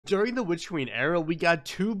During the Witch Queen era, we got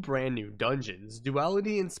two brand new dungeons,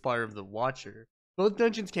 Duality and Spire of the Watcher. Both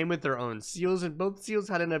dungeons came with their own seals, and both seals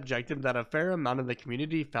had an objective that a fair amount of the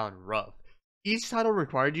community found rough. Each title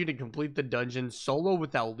required you to complete the dungeon solo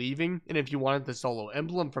without leaving, and if you wanted the solo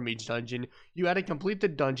emblem from each dungeon, you had to complete the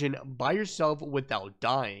dungeon by yourself without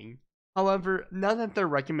dying. However, now that their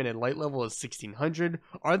recommended light level is 1600,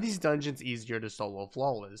 are these dungeons easier to solo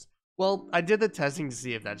flawless? Well, I did the testing to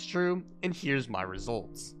see if that's true, and here's my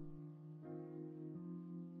results.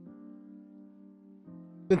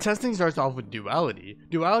 The testing starts off with Duality.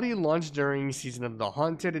 Duality launched during Season of the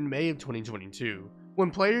Haunted in May of 2022. When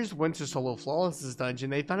players went to solo flawless this dungeon,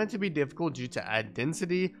 they found it to be difficult due to add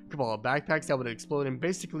density, Kabbalah backpacks that would explode and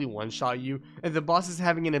basically one-shot you, and the bosses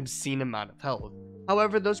having an obscene amount of health.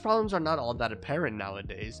 However, those problems are not all that apparent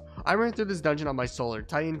nowadays. I ran through this dungeon on my Solar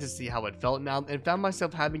Titan to see how it felt now, and found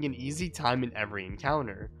myself having an easy time in every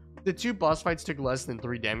encounter. The two boss fights took less than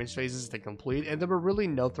 3 damage phases to complete, and there were really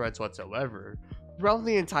no threats whatsoever. Throughout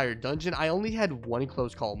the entire dungeon, I only had one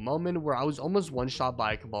close call moment where I was almost one-shot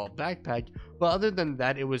by a Kabbalah backpack, but other than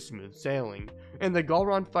that, it was smooth sailing. In the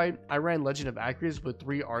Galron fight, I ran Legend of Acreus with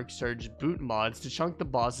 3 Arc Surge boot mods to chunk the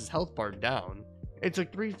boss's health bar down. It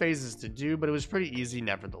took 3 phases to do, but it was pretty easy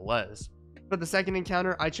nevertheless. For the second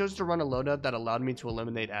encounter, I chose to run a loadout that allowed me to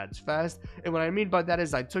eliminate adds fast, and what I mean by that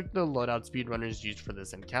is I took the loadout speedrunners used for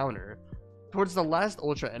this encounter. Towards the last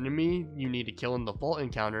ultra enemy you need to kill in the vault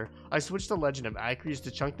encounter, I switched to Legend of Acreus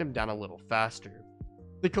to chunk them down a little faster.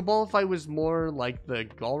 The Cabal fight was more like the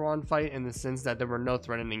Galron fight in the sense that there were no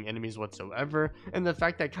threatening enemies whatsoever, and the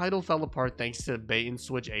fact that Kaido fell apart thanks to bait and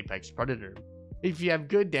switch Apex Predator. If you have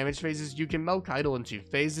good damage phases, you can melt Kaido in 2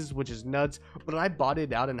 phases, which is nuts, but I bought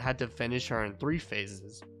it out and had to finish her in 3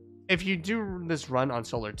 phases. If you do this run on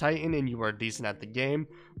Solar Titan and you are decent at the game,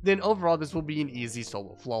 then overall this will be an easy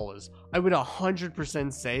solo flawless. I would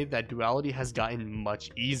 100% say that Duality has gotten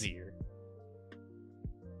much easier.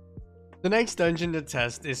 The next dungeon to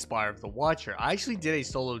test is Spire of the Watcher. I actually did a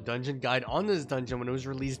solo dungeon guide on this dungeon when it was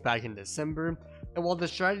released back in December, and while the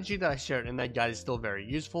strategy that I shared in that guide is still very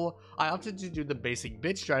useful, I opted to do the basic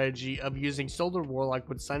bit strategy of using Solar Warlock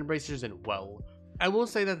with Sun Bracers and Well. I will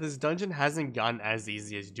say that this dungeon hasn't gotten as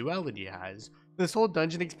easy as Duality has. This whole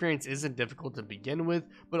dungeon experience isn't difficult to begin with,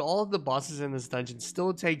 but all of the bosses in this dungeon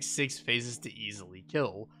still take 6 phases to easily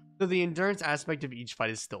kill, so the endurance aspect of each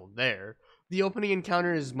fight is still there. The opening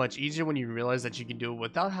encounter is much easier when you realize that you can do it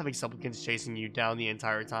without having supplicants chasing you down the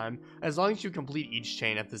entire time, as long as you complete each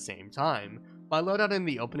chain at the same time. My loadout in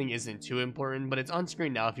the opening isn't too important, but it's on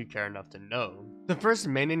screen now if you care enough to know. The first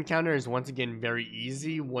main encounter is once again very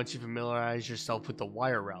easy once you familiarize yourself with the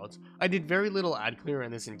wire routes. I did very little ad clear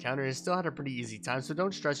in this encounter and still had a pretty easy time, so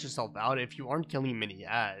don't stress yourself out if you aren't killing many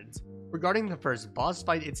ads. Regarding the first boss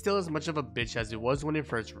fight, it's still as much of a bitch as it was when it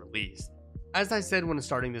first released. As I said when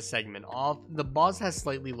starting this segment off, the boss has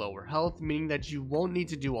slightly lower health, meaning that you won't need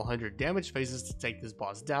to do 100 damage phases to take this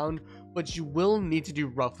boss down, but you will need to do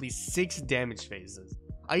roughly 6 damage phases.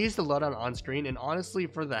 I used the loadout on screen, and honestly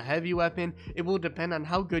for the heavy weapon, it will depend on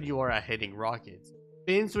how good you are at hitting rockets.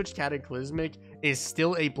 Bait and Switch Cataclysmic is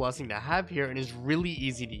still a blessing to have here and is really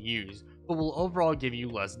easy to use, but will overall give you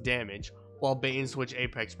less damage, while Bait and Switch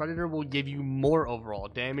Apex Predator will give you more overall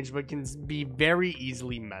damage but can be very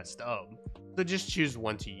easily messed up. So just choose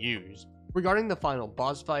one to use. Regarding the final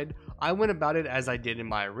boss fight, I went about it as I did in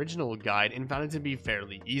my original guide and found it to be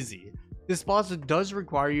fairly easy. This boss does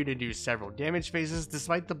require you to do several damage phases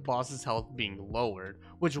despite the boss's health being lowered,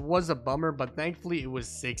 which was a bummer, but thankfully it was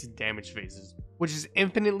 6 damage phases, which is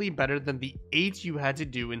infinitely better than the 8 you had to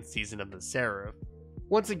do in Season of the Seraph.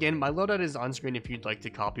 Once again, my loadout is on screen if you'd like to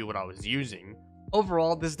copy what I was using.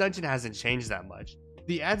 Overall, this dungeon hasn't changed that much.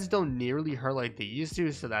 The ads don't nearly hurt like they used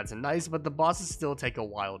to, so that's nice, but the bosses still take a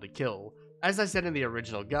while to kill. As I said in the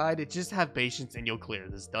original guide, just have patience and you'll clear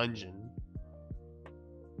this dungeon.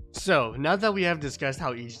 So, now that we have discussed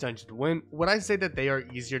how each dungeon went, would I say that they are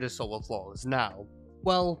easier to solo flawless now?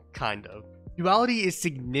 Well, kind of. Duality is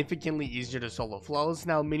significantly easier to solo flawless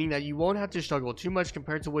now, meaning that you won't have to struggle too much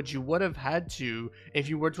compared to what you would have had to if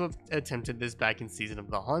you were to have attempted this back in Season of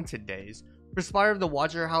the Haunted days. For Spire of the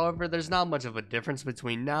Watcher, however, there's not much of a difference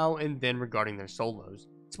between now and then regarding their solos.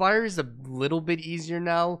 Spire is a little bit easier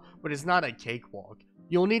now, but it's not a cakewalk.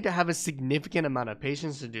 You'll need to have a significant amount of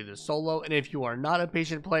patience to do this solo, and if you are not a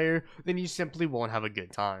patient player, then you simply won't have a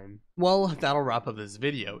good time. Well, that'll wrap up this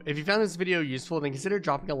video. If you found this video useful, then consider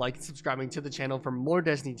dropping a like and subscribing to the channel for more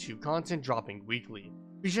Destiny 2 content dropping weekly.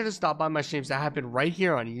 Be sure to stop by my streams that happen right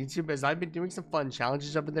here on YouTube, as I've been doing some fun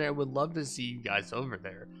challenges over there and would love to see you guys over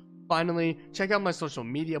there. Finally, check out my social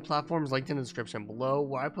media platforms linked in the description below,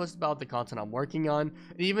 where I post about the content I'm working on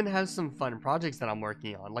and even have some fun projects that I'm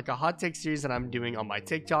working on, like a hot take series that I'm doing on my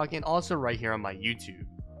TikTok and also right here on my YouTube.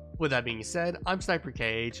 With that being said, I'm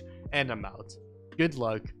SniperKH and I'm out. Good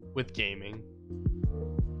luck with gaming.